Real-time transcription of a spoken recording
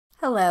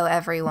Hello,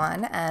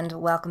 everyone, and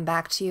welcome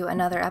back to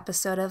another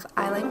episode of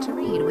I Like to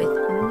Read with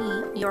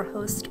me, your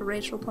host,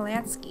 Rachel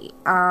Polanski.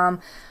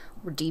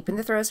 We're deep in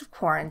the throes of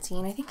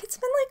quarantine. I think it's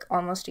been like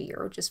almost a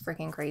year, which is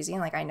freaking crazy,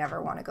 and like I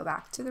never want to go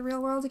back to the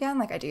real world again.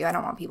 Like I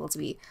don't want people to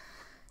be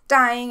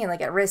dying and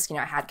like at risk. You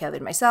know, I had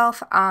COVID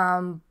myself, but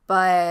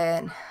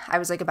I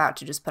was like about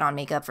to just put on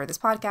makeup for this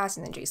podcast,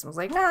 and then Jason was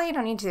like, "No, you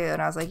don't need to," and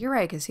I was like, "You're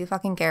right, because who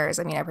fucking cares?"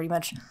 I mean, I pretty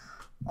much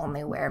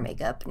only wear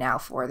makeup now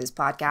for this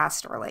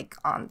podcast, or like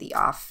on the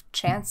off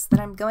chance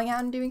that I'm going out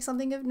and doing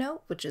something of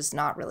note, which has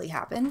not really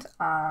happened.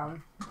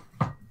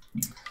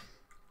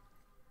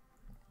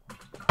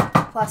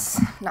 Plus,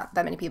 not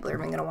that many people are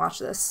even going to watch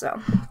this, so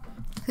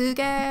who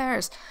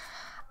cares?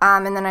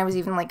 And then I was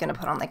even like going to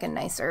put on like a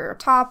nicer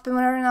top and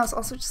whatever, and I was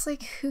also just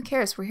like, who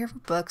cares? We're here for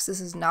books. This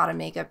is not a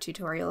makeup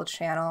tutorial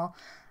channel.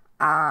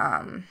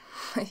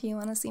 If you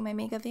want to see my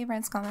makeup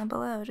favorites, comment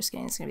below. Just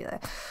kidding. It's going to be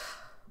like,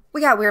 we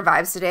got weird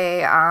vibes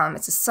today.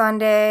 It's a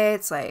Sunday.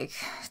 It's like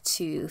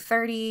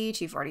 2:30,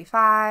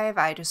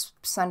 2:45.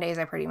 Sundays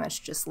I pretty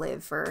much just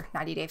live for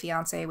 90 Day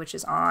Fiancé, which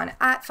is on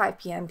at 5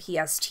 p.m.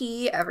 PST.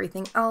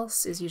 Everything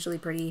else is usually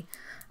pretty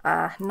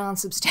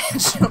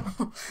non-substantial.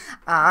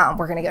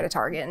 We're going to go to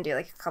Target and do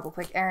like a couple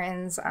quick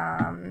errands.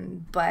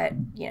 But,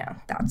 you know,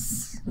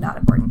 that's not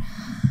important.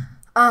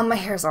 My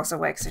hair is also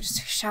wet because I just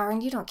took a shower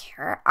and you don't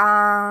care.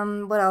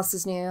 What else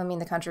is new? I mean,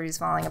 the country is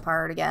falling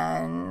apart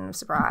again.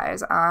 Surprise.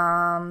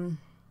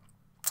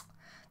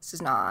 This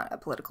is not a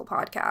political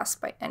podcast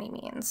by any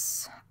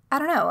means. I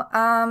don't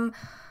know.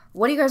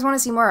 What do you guys want to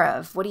see more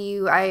of?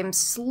 I am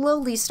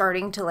slowly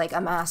starting to like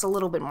amass a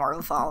little bit more of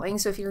a following.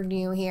 So if you're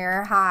new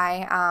here,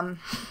 hi.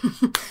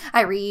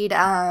 I read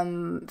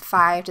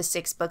 5 to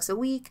 6 books a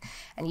week,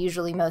 and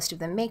usually most of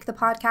them make the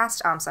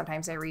podcast.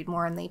 Sometimes I read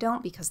more and they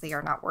don't because they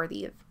are not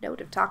worthy of note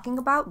of talking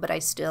about, but I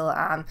still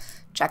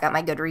check out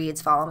my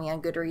Goodreads, follow me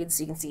on Goodreads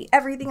so you can see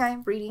everything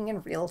I'm reading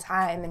in real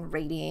time and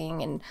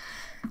rating, and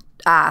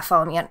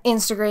follow me on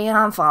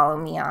Instagram, follow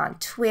me on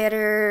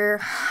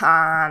Twitter.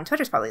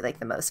 Twitter's probably like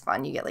the most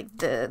fun. You get like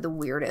the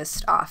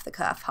weirdest off the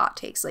cuff hot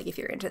takes. Like if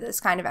you're into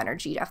this kind of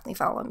energy, definitely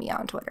follow me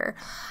on Twitter.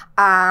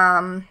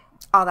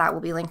 All that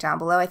will be linked down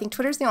below. I think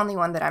Twitter's the only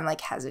one that I'm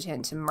like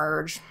hesitant to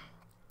merge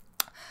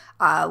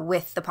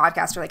with the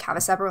podcast, or like have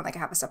a separate one. Like I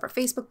have a separate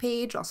Facebook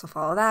page, also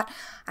follow that.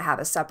 I have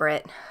a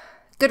separate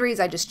Goodreads.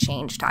 I just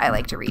changed to I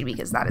Like to Read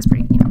because that is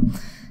pretty, you know,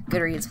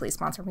 Goodreads, please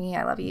sponsor me.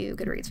 I love you.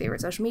 Goodreads,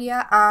 favorite social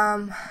media.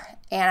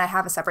 And I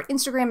have a separate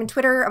Instagram and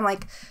Twitter. I'm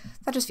like,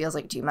 that just feels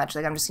like too much.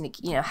 Like I'm just going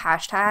to, you know,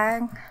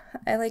 hashtag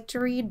I Like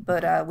to Read,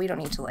 but we don't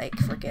need to like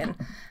freaking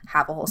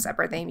have a whole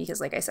separate thing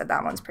because like I said,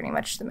 that one's pretty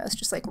much the most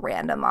just like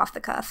random off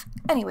the cuff.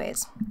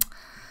 Anyways,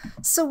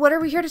 so what are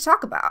we here to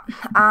talk about?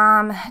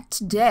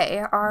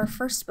 Today, our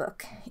first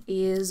book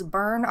is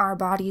Burn Our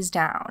Bodies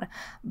Down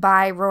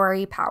by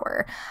Rory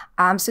Power.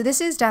 So this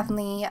is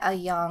definitely a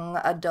young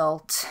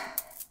adult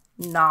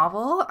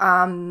novel.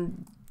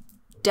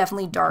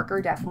 Definitely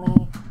darker,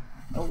 definitely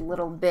a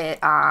little bit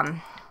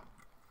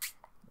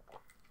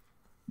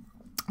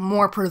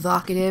more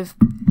provocative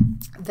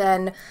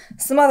than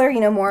some other, you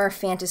know, more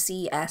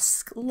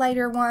fantasy-esque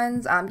lighter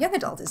ones. Young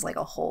adult is like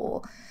a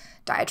whole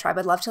diatribe.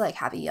 I'd love to like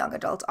have a young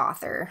adult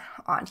author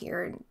on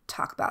here and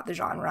talk about the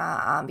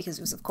genre, because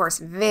it was of course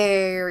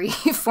very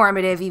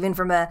formative even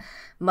from a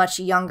much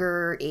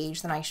younger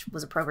age than I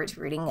was appropriate to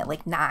be reading. At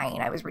like 9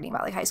 I was reading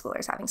about like high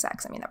schoolers having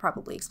sex. I mean, that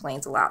probably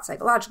explains a lot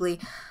psychologically.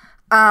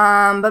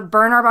 But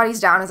Burn Our Bodies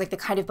Down is like the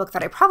kind of book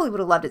that I probably would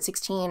have loved at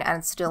 16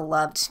 and still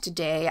loved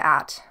today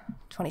at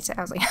 26.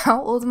 I was like,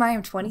 how old am I?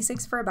 I'm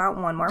 26 for about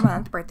 1 more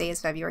month. Birthday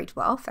is February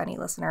 12th. Any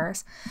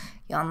listeners,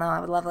 y'all know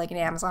I would love like an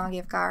Amazon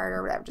gift card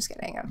or whatever. Just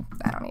kidding.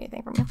 I don't need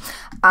anything from you.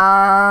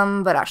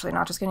 But actually,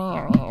 not just kidding.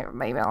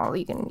 Maybe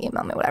you can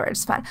email me, whatever.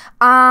 It's fine.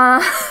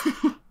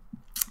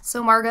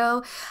 So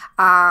Margot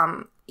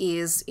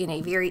is in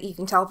a very, you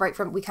can tell right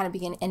from, we kind of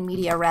begin in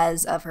media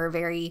res of her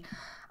very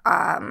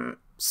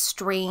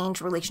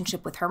strange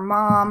relationship with her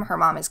mom. Her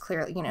mom is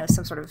clearly, you know,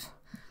 some sort of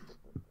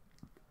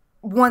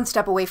one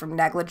step away from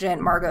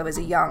negligent. Margot is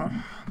a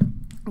young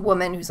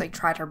woman who's like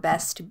tried her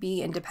best to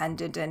be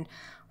independent and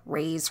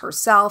raise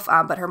herself,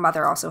 but her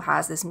mother also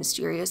has this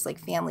mysterious like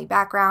family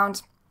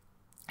background.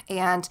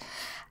 And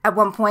at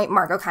one point,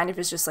 Margot kind of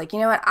is just like, you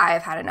know what,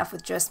 I've had enough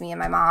with just me and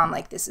my mom.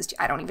 Like this is,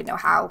 I don't even know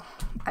how,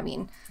 I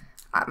mean,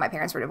 my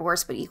parents were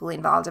divorced, but equally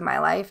involved in my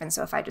life. And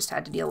so if I just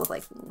had to deal with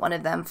like one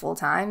of them full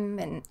time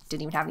and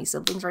didn't even have any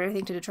siblings or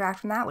anything to detract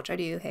from that, which I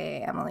do.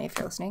 Hey, Emily, if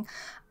you're listening,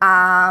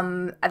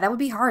 that would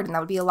be hard and that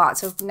would be a lot.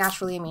 So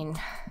naturally, I mean,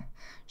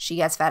 she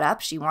gets fed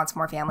up. She wants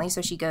more family.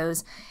 So she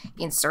goes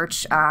in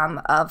search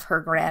of her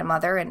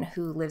grandmother, and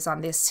who lives on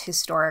this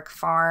historic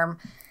farm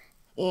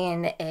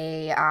in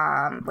a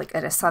like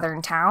at a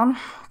southern town.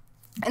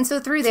 And so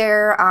through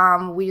there,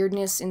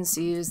 weirdness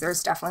ensues.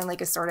 There's definitely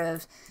like a sort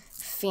of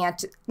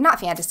not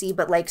fantasy,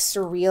 but like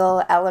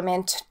surreal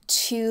element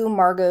to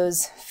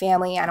Margot's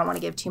family. I don't want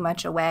to give too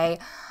much away.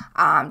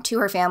 To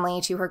her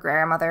family, to her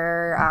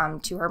grandmother,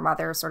 to her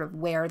mother, sort of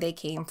where they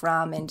came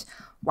from and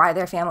why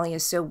their family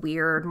is so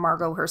weird.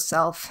 Margot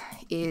herself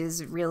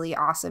is really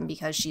awesome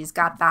because she's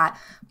got that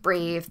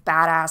brave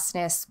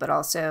badassness, but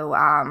also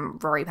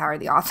Rory Power,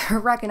 the author,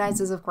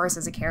 recognizes, of course,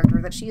 as a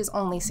character that she is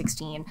only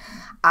 16.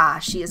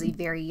 She is a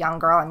very young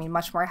girl. I mean,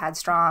 much more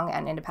headstrong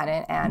and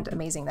independent and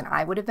amazing than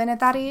I would have been at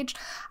that age,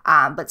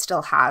 but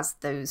still has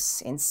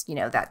those,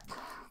 that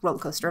roller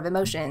coaster of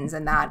emotions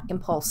and that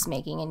impulse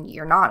making, and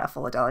you're not a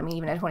full adult. I mean,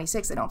 even at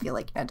 26, I don't feel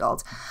like an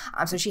adult.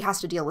 So she has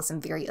to deal with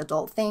some very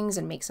adult things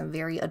and make some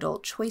very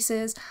adult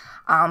choices,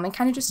 and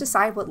kind of just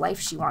decide what life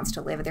she wants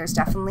to live. There's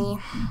definitely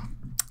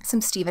some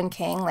Stephen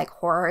King, like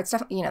horror. It's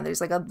definitely, there's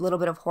like a little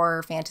bit of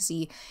horror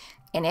fantasy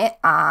in it,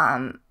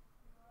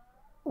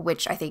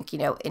 which I think,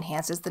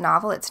 enhances the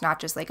novel. It's not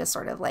just like a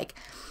sort of like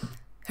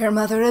her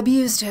mother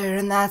abused her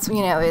and that's,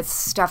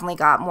 it's definitely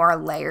got more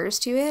layers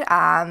to it.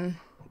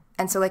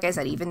 And so, like I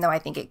said, even though I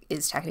think it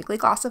is technically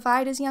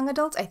classified as young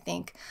adults, I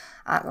think,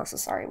 also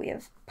sorry, I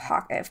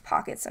have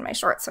pockets in my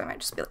shorts, so I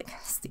might just be like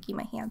sticking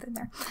my hand in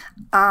there.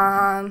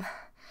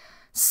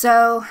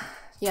 So,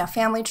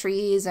 family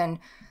trees and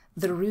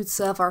the roots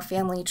of our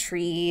family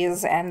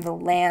trees and the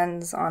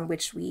lands on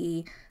which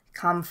we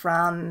come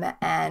from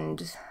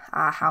and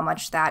how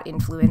much that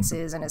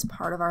influences and is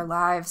part of our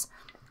lives.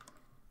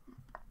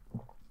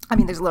 I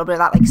mean, there's a little bit of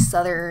that, like,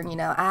 Southern,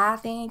 I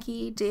think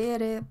he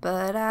did it,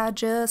 but I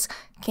just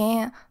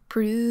can't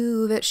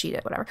prove it. She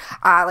did, whatever.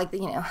 Like,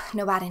 the,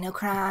 nobody, no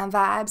crime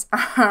vibes.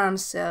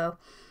 So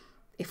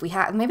if we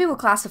have, maybe we'll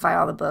classify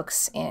all the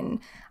books in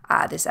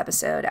this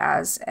episode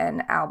as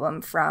an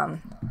album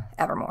from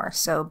Evermore.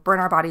 So Burn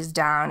Our Bodies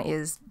Down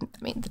is,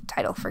 the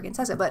title friggin'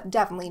 says it, but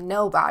definitely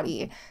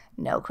Nobody,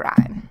 No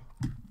Crime.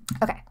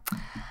 Okay.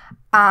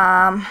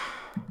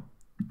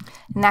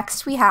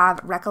 Next, we have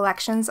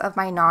Recollections of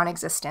My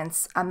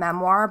Non-Existence, a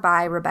memoir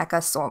by Rebecca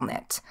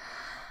Solnit.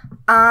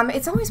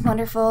 It's always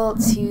wonderful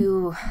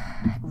to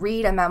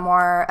read a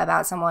memoir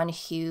about someone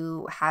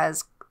who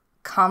has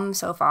come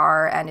so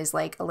far and is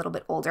like a little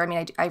bit older. I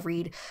mean, I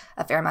read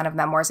a fair amount of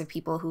memoirs of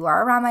people who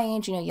are around my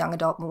age, young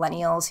adult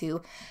millennials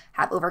who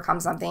have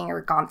overcome something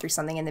or gone through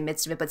something in the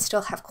midst of it, but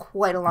still have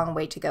quite a long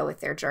way to go with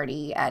their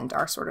journey and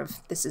are sort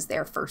of, this is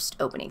their first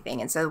opening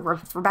thing. And so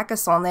Rebecca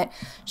Solnit,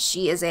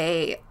 she is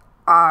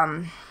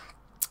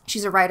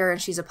she's a writer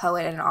and she's a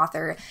poet and an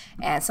author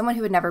and someone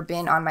who had never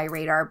been on my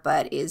radar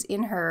but is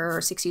in her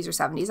 60s or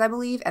 70s, I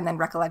believe. And then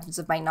Recollections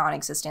of My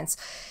Non-Existence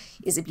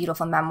is a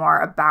beautiful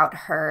memoir about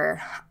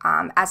her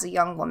as a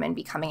young woman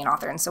becoming an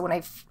author. And so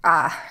when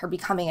her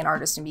becoming an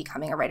artist and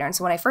becoming a writer. And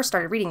so when I first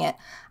started reading it,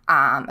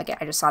 again,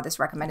 I just saw this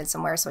recommended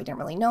somewhere, so I didn't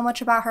really know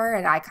much about her.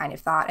 And I kind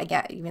of thought,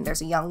 again, even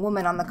there's a young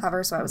woman on the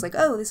cover, so I was like,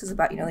 oh, this is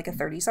about, like a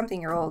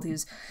 30-something-year-old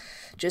who's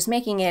just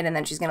making it and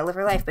then she's going to live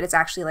her life. But it's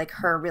actually like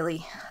her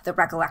really, the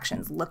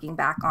recollections, looking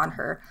back on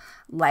her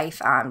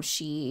life.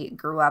 She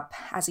grew up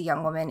as a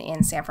young woman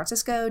in San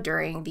Francisco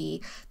during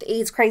the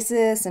AIDS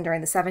crisis and during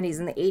the 70s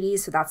and the 80s.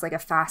 So that's like a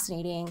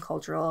fascinating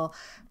cultural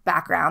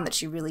background that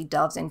she really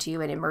delves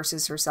into and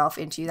immerses herself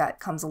into,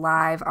 that comes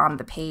alive on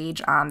the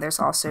page. There's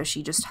also,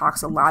 she just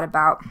talks a lot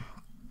about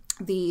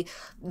the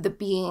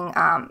being,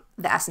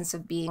 the essence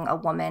of being a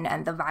woman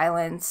and the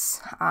violence,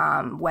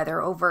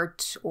 whether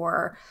overt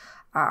or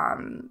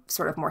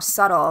sort of more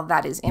subtle,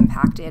 that is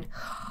impacted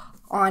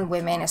on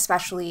women,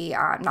 especially,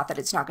 not that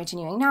it's not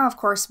continuing now, of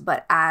course,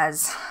 but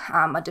as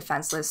a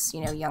defenseless,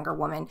 younger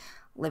woman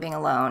living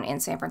alone in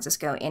San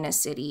Francisco in a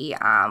city.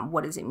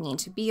 What does it mean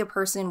to be a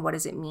person? What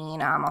does it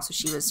mean? Also,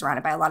 she was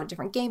surrounded by a lot of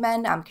different gay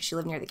men because she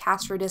lived near the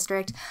Castro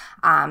district.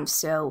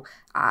 So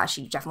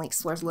she definitely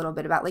explores a little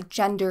bit about like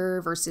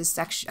gender versus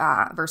sex,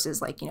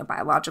 versus like,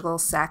 biological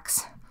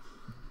sex.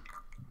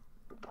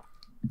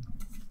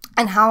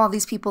 And how all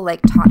these people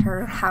like taught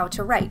her how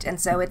to write. And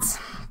so it's,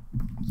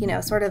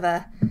 sort of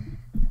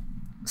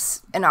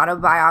an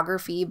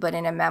autobiography, but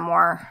in a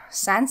memoir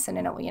sense. And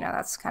in a,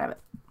 that's kind of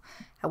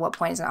at what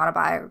point is an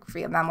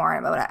autobiography a memoir?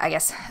 But I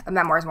guess a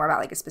memoir is more about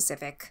like a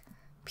specific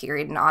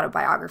period. An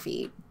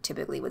autobiography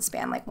typically would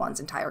span like one's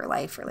entire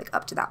life or like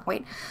up to that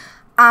point.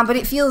 But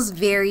it feels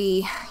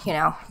very,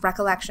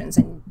 recollections,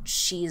 and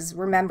she's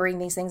remembering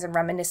these things and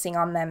reminiscing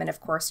on them. And of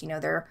course,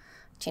 they're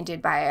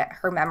tinted by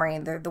her memory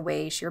and the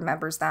way she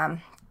remembers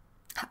them.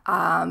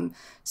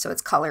 So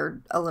it's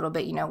colored a little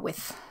bit,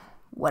 with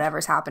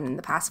whatever's happened in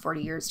the past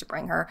 40 years to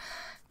bring her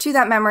to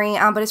that memory.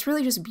 But it's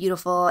really just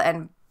beautiful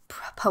and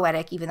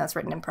poetic, even though it's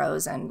written in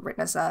prose and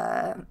written as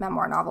a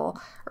memoir novel.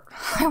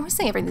 I always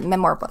say everything,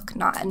 memoir book,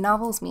 not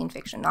novels mean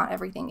fiction. Not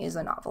everything is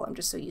a novel. I'm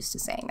just so used to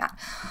saying that.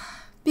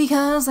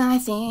 Because I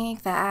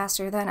think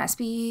faster than I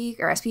speak,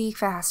 or I speak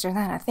faster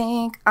than I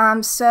think.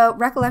 So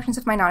Recollections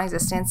of My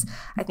Non-Existence,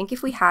 I think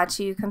if we had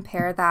to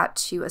compare that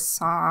to a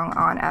song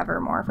on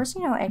Evermore, first,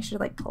 I should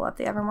like pull up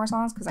the Evermore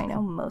songs because I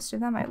know most of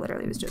them. I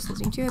literally was just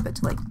listening to it, but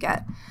to like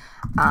get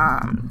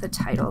the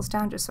titles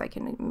down just so I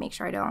can make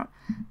sure I don't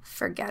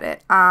forget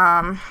it.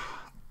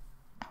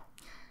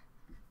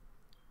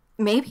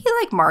 maybe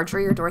like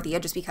Marjorie or Dorothea,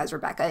 just because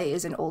Rebecca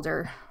is an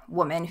older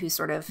woman who's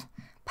sort of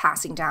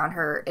passing down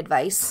her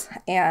advice,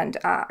 and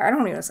I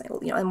don't even know, say,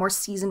 a more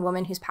seasoned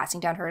woman who's passing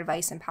down her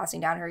advice and passing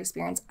down her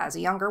experience as a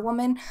younger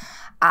woman,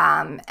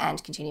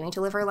 and continuing to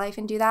live her life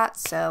and do that.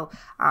 So,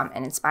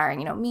 and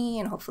inspiring, me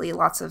and hopefully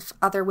lots of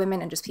other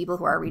women and just people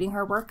who are reading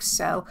her work.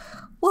 So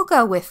we'll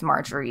go with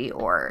Marjorie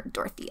or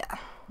Dorothea.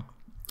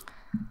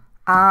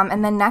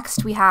 And then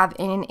next we have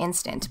In an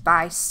Instant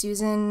by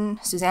Suzanne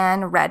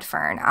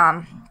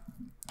Redfern.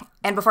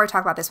 And before I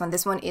talk about this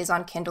one is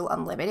on Kindle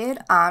Unlimited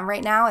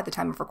right now at the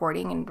time of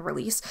recording and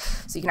release.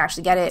 So you can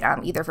actually get it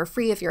either for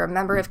free if you're a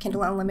member of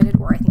Kindle Unlimited,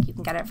 or I think you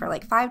can get it for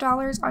like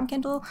 $5 on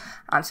Kindle.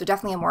 So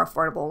definitely a more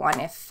affordable one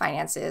if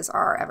finances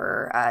are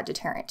ever a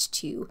deterrent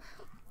to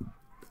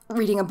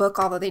reading a book,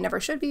 although they never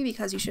should be,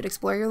 because you should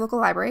explore your local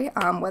library,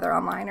 whether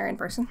online or in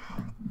person.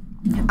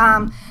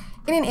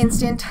 In an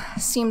Instant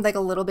seemed like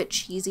a little bit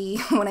cheesy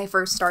when I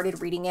first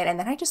started reading it, and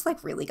then I just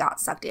like really got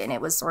sucked in.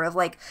 It was sort of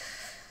like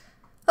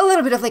a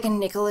little bit of like a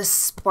Nicholas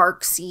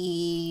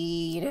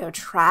Sparksy,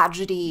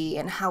 tragedy,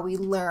 and how we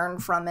learn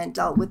from it,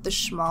 dealt with the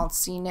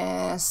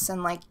schmaltziness,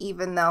 and like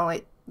even though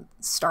it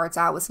starts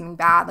out with something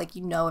bad, like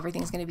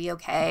everything's going to be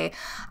okay.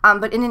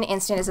 But In an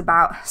Instant is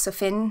about, so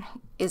Finn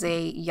is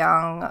a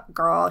young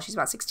girl, she's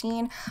about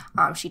 16.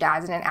 She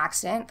dies in an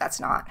accident, that's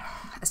not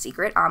a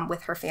secret,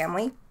 with her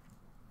family.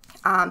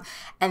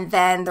 And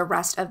then the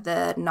rest of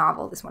the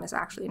novel, this one is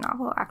actually a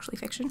novel, actually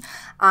fiction,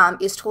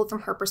 is told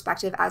from her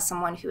perspective as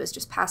someone who has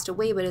just passed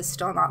away but is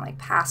still not like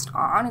passed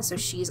on. And so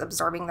she's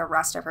observing the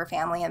rest of her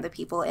family and the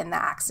people in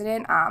the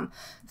accident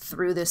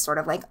through this sort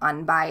of like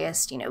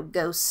unbiased,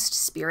 ghost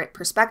spirit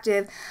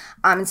perspective.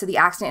 And so the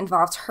accident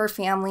involved her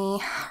family,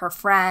 her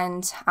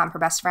friend, her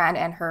best friend,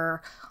 and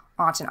her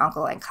aunt and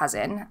uncle and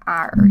cousin,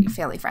 or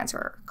family friends who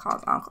are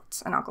called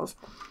aunts and uncles.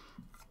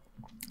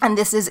 And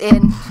this is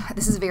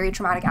a very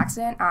traumatic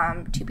accident.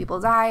 2 people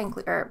die,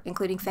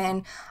 including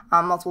Finn.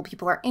 Multiple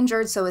people are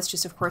injured. So it's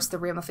just, of course, the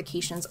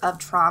ramifications of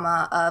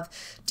trauma of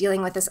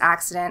dealing with this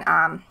accident.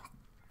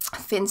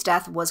 Finn's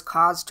death was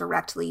caused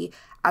directly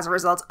as a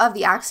result of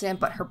the accident,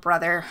 but her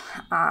brother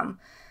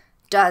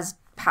does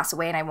pass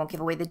away, and I won't give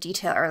away the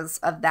details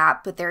of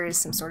that, but there is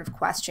some sort of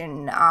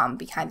question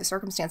behind the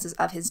circumstances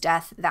of his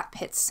death that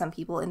pits some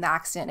people in the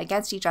accident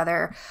against each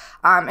other,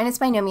 and it's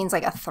by no means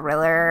like a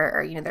thriller,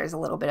 or there's a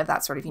little bit of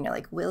that sort of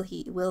like will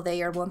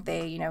they or won't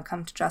they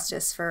come to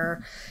justice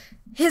for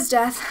his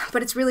death,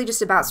 but it's really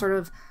just about sort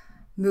of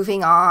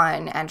moving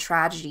on and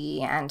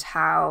tragedy and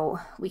how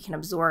we can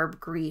absorb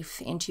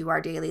grief into our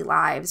daily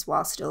lives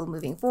while still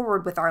moving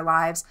forward with our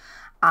lives.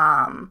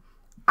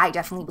 I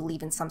definitely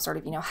believe in some sort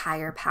of,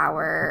 higher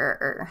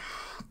power,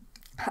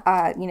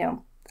 or,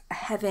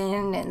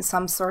 heaven, and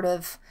some sort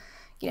of,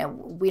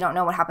 we don't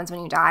know what happens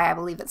when you die. I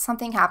believe that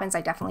something happens.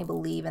 I definitely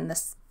believe in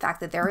this fact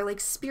that there are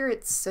like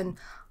spirits and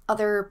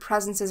other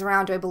presences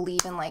around. Do I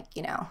believe in like,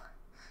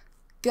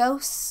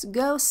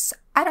 ghosts?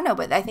 I don't know,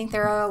 but I think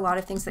there are a lot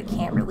of things that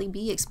can't really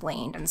be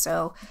explained. And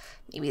so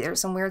maybe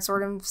there's some weird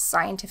sort of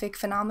scientific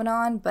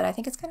phenomenon, but I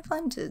think it's kind of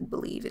fun to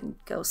believe in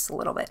ghosts a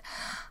little bit.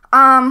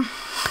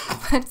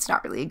 But it's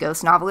not really a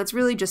ghost novel. It's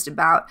really just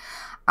about,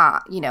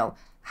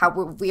 how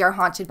we are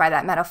haunted by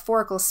that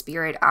metaphorical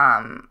spirit.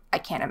 I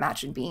can't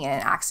imagine being in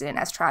an accident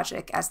as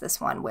tragic as this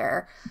one,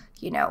 where,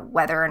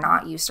 whether or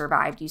not you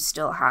survived, you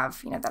still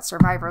have, that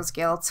survivor's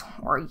guilt,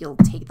 or you'll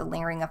take the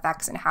lingering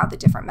effects and how the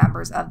different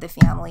members of the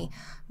family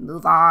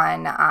move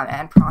on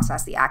and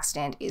process the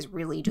accident is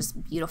really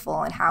just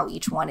beautiful, and how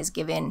each one is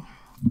given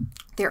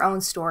their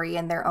own story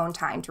and their own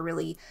time to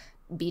really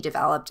be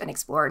developed and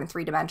explored and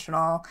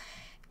three-dimensional.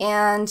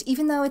 And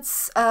even though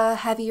it's a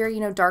heavier,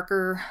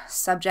 darker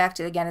subject,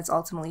 again, it's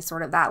ultimately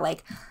sort of that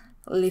like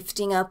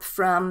lifting up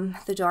from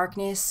the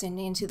darkness and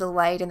into the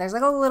light. And there's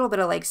like a little bit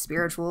of like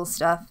spiritual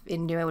stuff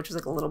into it, which was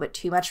like a little bit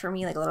too much for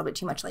me, like a little bit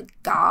too much like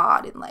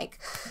God and like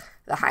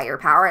the higher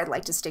power. I'd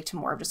like to stick to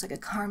more of just like a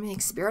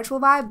karmic spiritual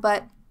vibe,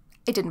 but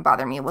it didn't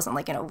bother me. It wasn't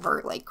like an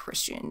overt like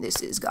Christian,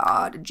 this is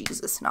God,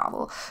 Jesus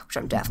novel, which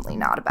I'm definitely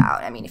not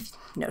about. I mean, if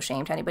no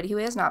shame to anybody who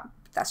is,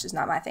 that's just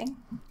not my thing.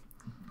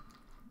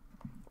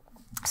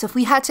 So if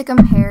we had to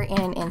compare In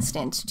an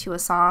Instant to a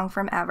song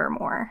from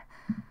Evermore,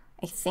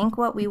 I think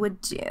what we would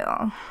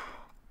do,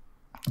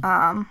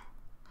 I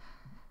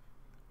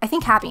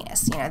think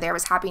happiness. There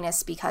was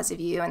happiness because of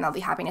you, and there'll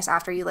be happiness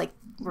after you, like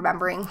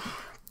remembering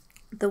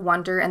the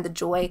wonder and the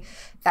joy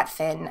that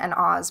Finn and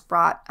Oz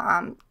brought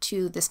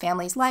to this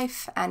family's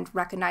life, and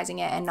recognizing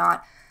it and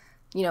not,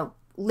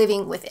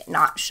 living with it,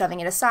 not shoving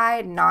it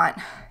aside, not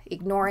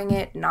ignoring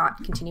it,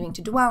 not continuing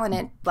to dwell in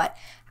it, but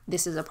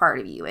this is a part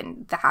of you,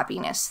 and the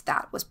happiness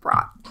that was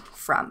brought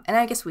from, and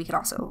I guess we could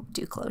also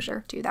do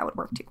closure too, that would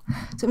work too.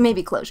 So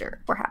maybe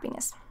closure or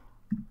happiness.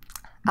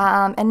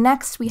 And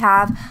next we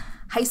have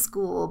High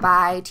School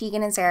by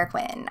Tegan and Sarah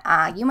Quinn.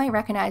 You might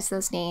recognize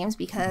those names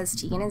because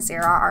Tegan and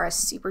Sarah are a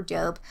super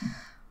dope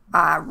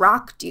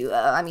rock duo.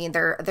 I mean,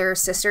 they're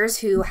sisters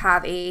who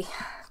have a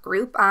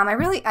group. I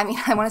mean,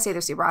 I want to say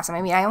they're super awesome.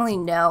 I mean, I only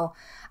know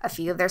a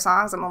few of their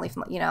songs. I'm only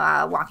from,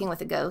 Walking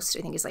with a Ghost,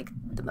 I think is like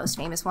the most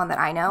famous one that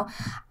I know.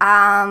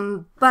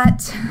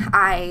 But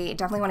I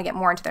definitely want to get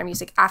more into their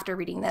music after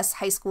reading this.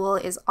 High School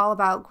is all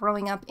about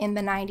growing up in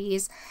the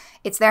 90s.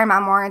 It's their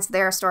memoir. It's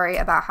their story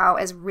about how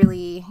as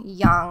really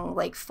young,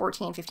 like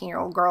 14,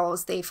 15-year-old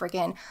girls, they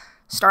freaking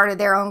started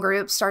their own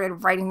groups,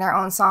 started writing their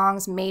own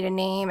songs, made a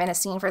name and a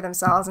scene for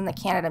themselves in the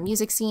Canada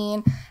music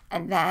scene.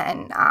 And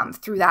then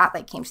through that,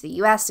 like came to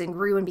the US and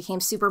grew and became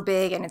super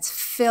big. And it's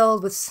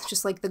filled with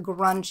just like the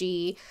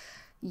grungy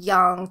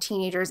young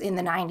teenagers in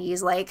the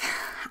 90s. Like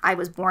I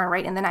was born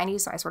right in the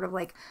 90s, so I sort of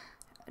like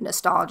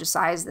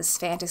nostalgicize this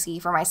fantasy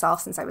for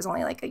myself since I was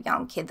only like a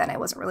young kid then. I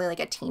wasn't really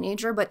like a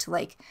teenager, but to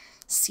like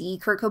see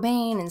Kurt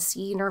Cobain and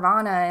see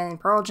Nirvana and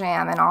Pearl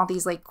Jam and all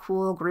these like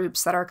cool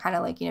groups that are kind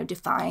of like,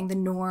 defying the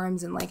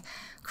norms and like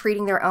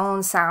creating their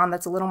own sound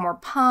that's a little more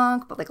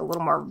punk, but like a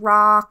little more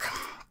rock.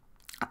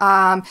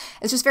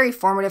 It's just very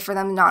formative for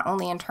them, not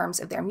only in terms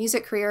of their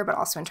music career, but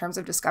also in terms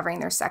of discovering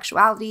their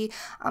sexuality.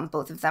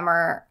 Both of them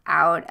are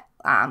out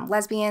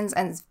lesbians,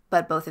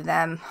 but both of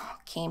them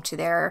came to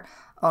their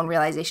own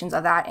realizations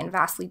of that in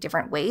vastly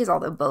different ways,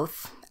 although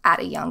both at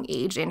a young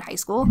age in high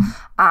school.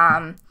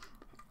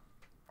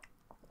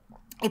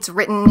 It's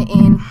written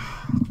in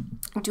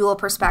dual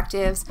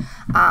perspectives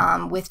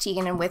with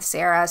Tegan and with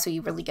Sarah, so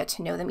you really get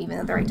to know them, even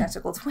though they're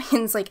identical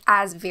twins, like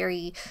as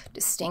very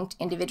distinct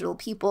individual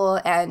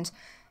people. And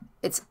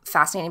it's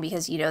fascinating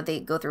because, they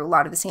go through a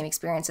lot of the same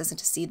experiences, and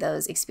to see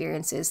those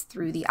experiences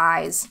through the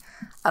eyes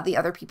of the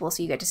other people.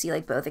 So you get to see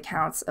like both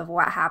accounts of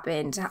what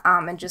happened,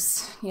 and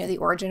just, the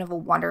origin of a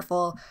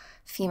wonderful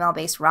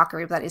female-based rock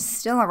group that is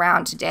still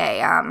around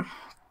today.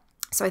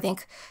 So I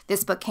think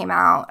this book came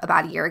out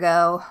about a year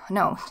ago.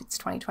 No, it's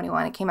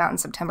 2021. It came out in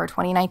September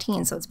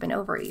 2019, so it's been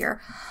over a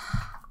year.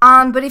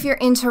 But if you're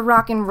into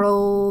rock and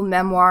roll,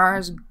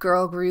 memoirs,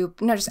 girl group,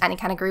 just any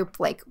kind of group,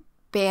 like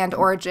band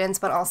origins,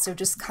 but also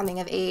just coming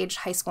of age,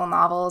 high school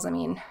novels. I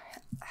mean,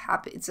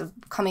 it's a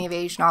coming of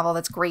age novel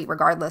that's great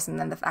regardless. And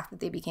then the fact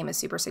that they became a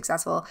super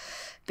successful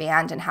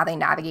band and how they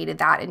navigated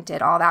that and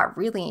did all that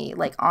really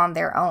like on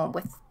their own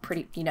with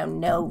pretty,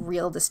 no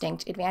real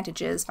distinct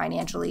advantages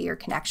financially or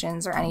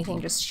connections or anything,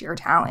 just sheer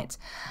talent.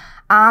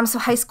 So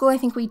High School, I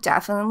think we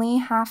definitely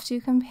have to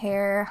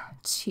compare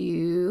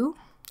to,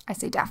 I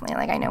say definitely,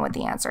 like I know what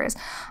the answer is.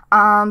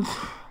 I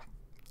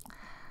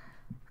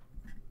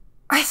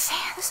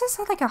think this is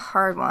like a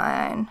hard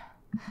one.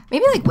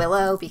 Maybe like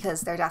Willow,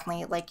 because they're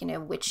definitely like,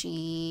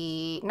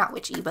 witchy, not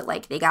witchy, but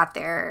like they got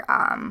their,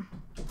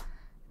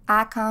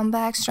 I come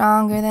back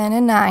stronger than a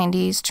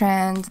 90s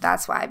trend.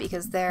 That's why,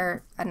 because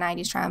they're a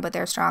 90s trend, but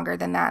they're stronger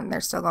than that and they're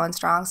still going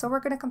strong. So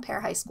we're going to compare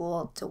High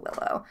School to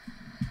Willow.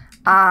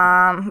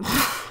 Well,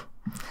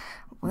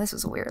 this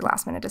was a weird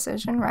last minute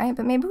decision, right?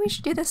 But maybe we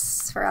should do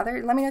this for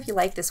other. Let me know if you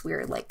like this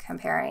weird, like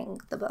comparing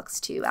the books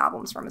to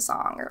albums from a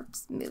song or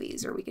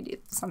movies, or we could do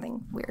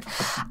something weird.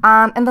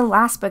 And the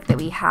last book that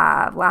we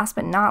have, last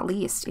but not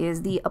least,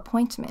 is The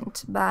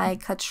Appointment by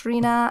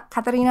Katarina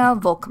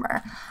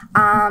Volkmer.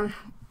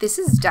 This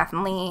is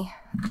definitely,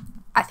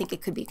 I think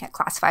it could be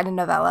classified a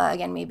novella.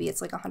 Again, maybe it's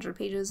like 100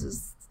 pages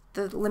is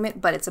the limit,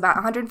 but it's about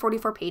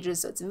 144 pages,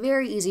 so it's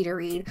very easy to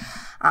read.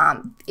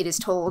 It is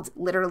told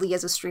literally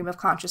as a stream of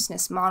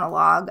consciousness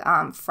monologue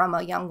from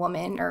a young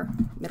woman, or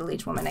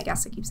middle-aged woman, I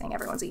guess. I keep saying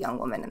everyone's a young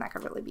woman, and that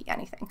could really be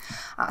anything.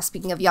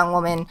 Speaking of young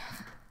woman,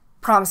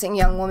 Promising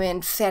Young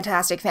Woman,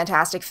 fantastic,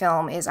 fantastic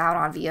film, is out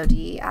on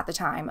VOD at the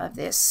time of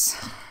this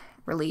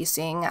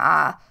releasing.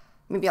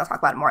 Maybe I'll talk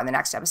about it more in the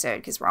next episode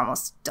because we're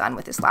almost done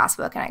with this last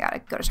book and I gotta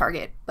go to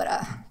Target,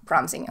 but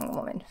Promising Young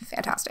Woman,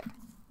 fantastic.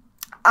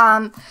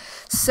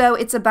 So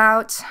it's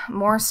about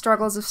more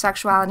struggles of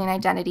sexuality and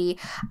identity.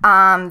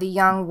 The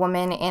young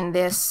woman in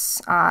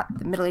this,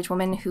 the middle-aged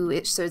woman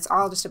so it's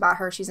all just about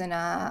her. She's in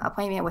an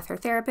appointment with her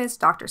therapist,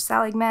 Dr.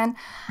 Seligman.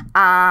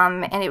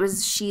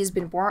 And she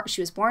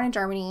was born in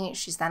Germany.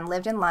 She's then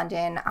lived in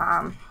London.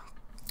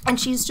 And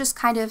she's just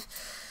kind of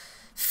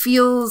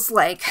feels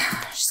like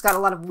she's got a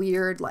lot of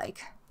weird,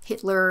 like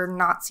Hitler,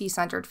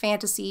 Nazi-centered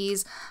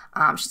fantasies.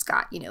 She's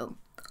got,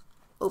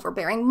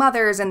 overbearing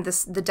mothers and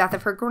the death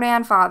of her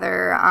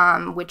grandfather,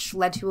 which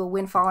led to a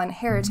windfall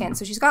inheritance.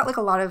 So she's got like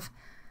a lot of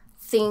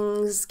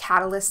things,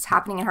 catalysts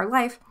happening in her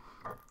life.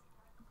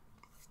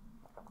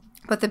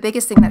 But the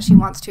biggest thing that she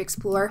wants to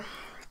explore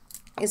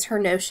is her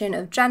notion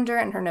of gender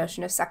and her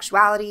notion of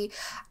sexuality.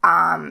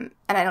 And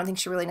I don't think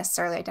she really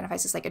necessarily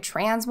identifies as like a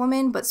trans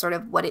woman, but sort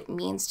of what it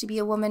means to be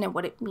a woman and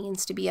what it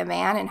means to be a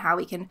man and how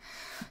we can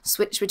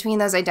switch between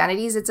those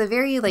identities. It's a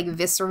very like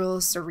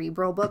visceral,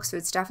 cerebral book, so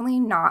it's definitely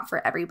not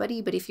for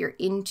everybody. But if you're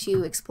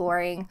into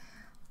exploring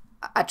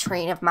a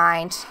train of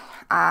mind,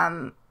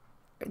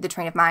 the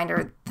train of mind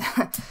or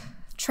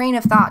train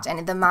of thought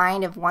and the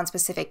mind of one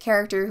specific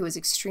character who is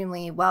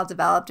extremely well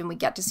developed, and we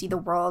get to see the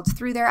world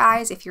through their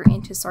eyes. If you're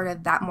into sort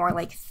of that more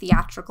like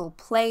theatrical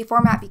play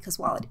format, because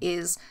while it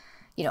is,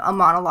 you know, a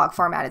monologue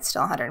format, it's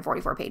still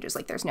 144 pages.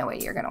 Like, there's no way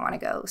you're going to want to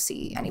go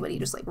see anybody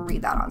just, like,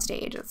 read that on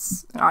stage.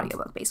 It's an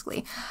audiobook,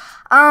 basically.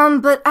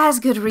 But as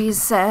Goodreads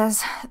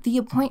says, The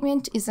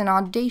Appointment is an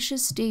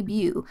audacious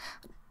debut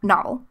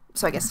novel,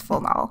 so I guess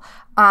full novel,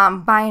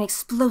 by an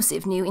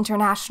explosive new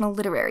international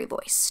literary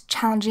voice,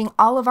 challenging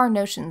all of our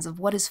notions of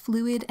what is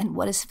fluid and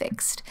what is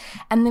fixed,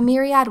 and the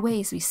myriad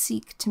ways we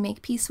seek to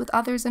make peace with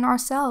others and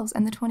ourselves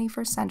in the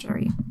 21st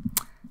century.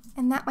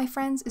 And that, my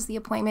friends, is The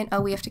Appointment.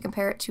 Oh, we have to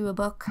compare it to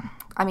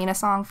a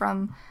song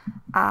from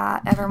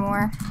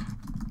Evermore.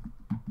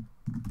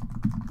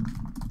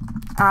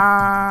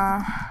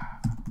 I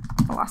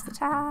lost the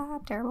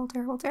tab. Terrible,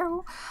 terrible,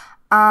 terrible.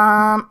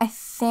 I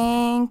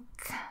think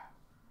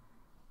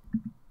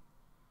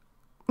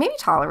maybe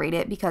Tolerate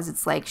It, because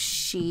it's like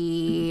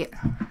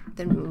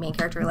the main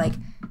character, like,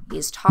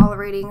 is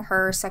tolerating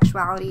her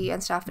sexuality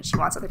and stuff, but she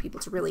wants other people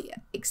to really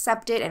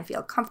accept it and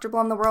feel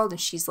comfortable in the world, and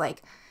she's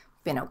like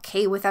been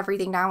okay with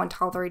everything now and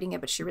tolerating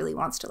it, but she really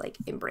wants to like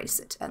embrace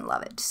it and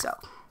love it. So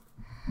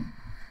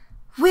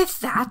with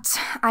that,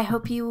 I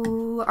hope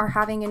you are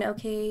having an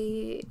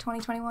okay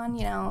 2021.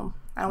 You know,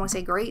 I don't want to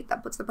say great,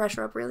 that puts the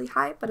pressure up really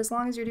high, but as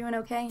long as you're doing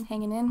okay and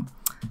hanging in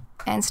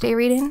and stay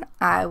reading,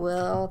 I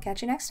will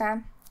catch you next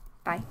time.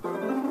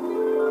 Bye.